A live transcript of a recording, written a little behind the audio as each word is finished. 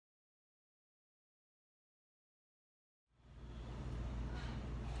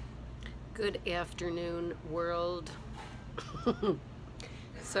Good afternoon, world.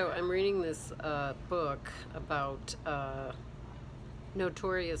 So I'm reading this book about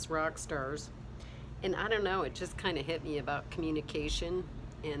notorious rock stars, and I don't know, it just kind of hit me about communication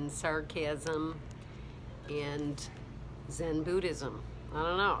and sarcasm and Zen Buddhism. I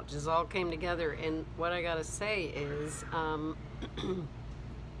don't know, it just all came together. And what I gotta say is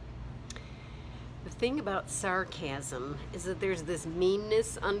the thing about sarcasm is that there's this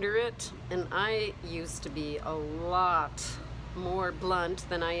meanness under it, and I used to be a lot more blunt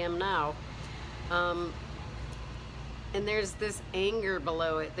than I am now. And there's this anger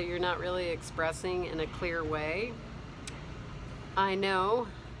below it that you're not really expressing in a clear way. I know,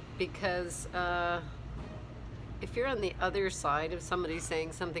 because if you're on the other side of somebody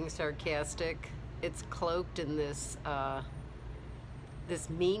saying something sarcastic, it's cloaked in this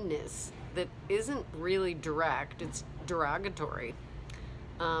this meanness that isn't really direct, it's derogatory.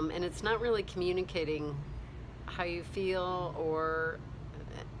 And it's not really communicating how you feel or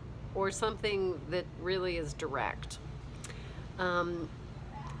something that really is direct.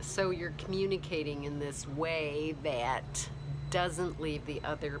 So you're communicating in this way that doesn't leave the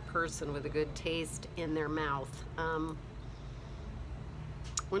other person with a good taste in their mouth.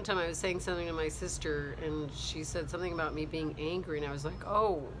 One time I was saying something to my sister, and she said something about me being angry, and I was like,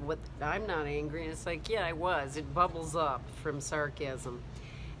 oh, what? I'm not angry. And it's like, yeah, I was. It bubbles up from sarcasm.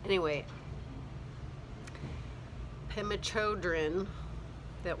 Anyway, Pema Chodron,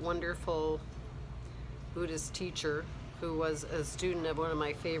 that wonderful Buddhist teacher who was a student of one of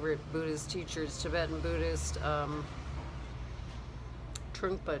my favorite Buddhist teachers, Tibetan Buddhist,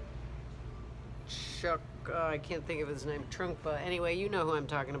 Trungpa I can't think of his name, Trungpa. Anyway, you know who I'm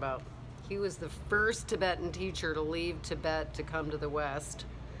talking about. He was the first Tibetan teacher to leave Tibet to come to the West.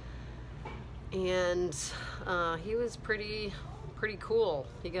 And he was pretty cool.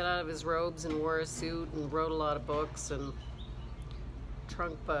 He got out of his robes and wore a suit and wrote a lot of books. And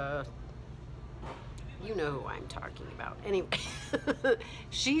Trungpa, you know who I'm talking about. Anyway,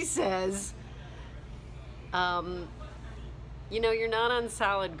 she says, you know, you're not on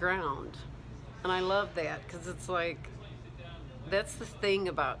solid ground. And I love that, because it's like, that's the thing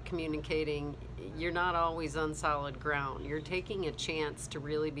about communicating. You're not always on solid ground. You're taking a chance to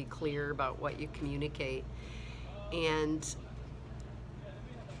really be clear about what you communicate. And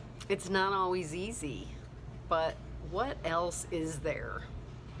it's not always easy, but what else is there?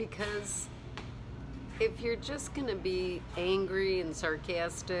 Because if you're just gonna be angry and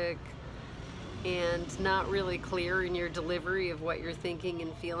sarcastic and not really clear in your delivery of what you're thinking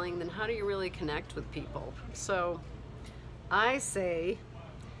and feeling, then how do you really connect with people? So I say,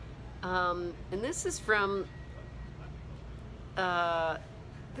 and this is from,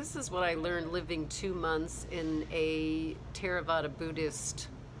 this is what I learned living 2 months in a Theravada Buddhist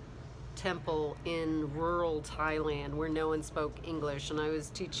temple in rural Thailand where no one spoke English, and I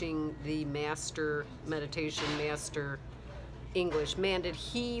was teaching the meditation master English. Man, did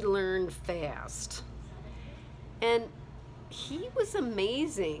he learn fast. And he was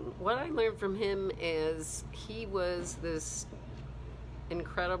amazing. What I learned from him is he was this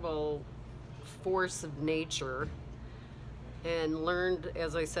incredible force of nature, and learned,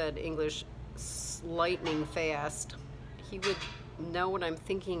 as I said, English lightning fast. He would know what I'm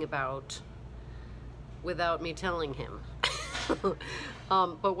thinking about without me telling him.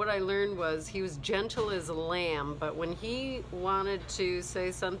 But what I learned was he was gentle as a lamb, but when he wanted to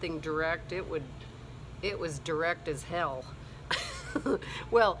say something direct, it was direct as hell.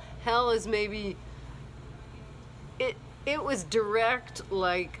 Well, hell is maybe, it was direct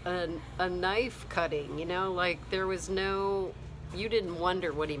like a knife cutting, you know, like there was no, you didn't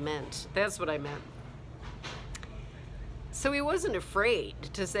wonder what he meant. That's what I meant. So he wasn't afraid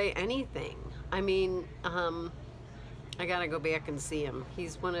to say anything. I mean, I gotta go back and see him.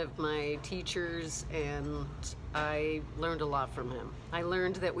 He's one of my teachers, and I learned a lot from him. I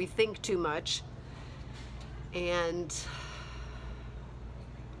learned that we think too much, and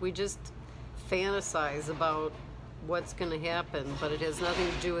we just fantasize about what's gonna happen, but it has nothing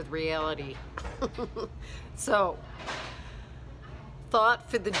to do with reality. So, thought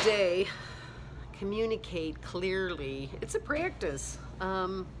for the day: communicate clearly. It's a practice.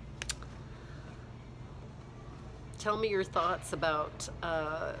 Tell me your thoughts about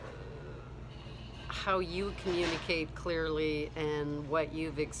how you communicate clearly and what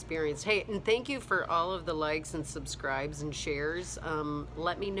you've experienced. Hey, and thank you for all of the likes and subscribes and shares.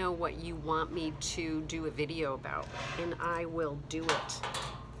 Let me know what you want me to do a video about, and I will do it.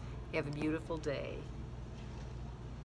 Have a beautiful day.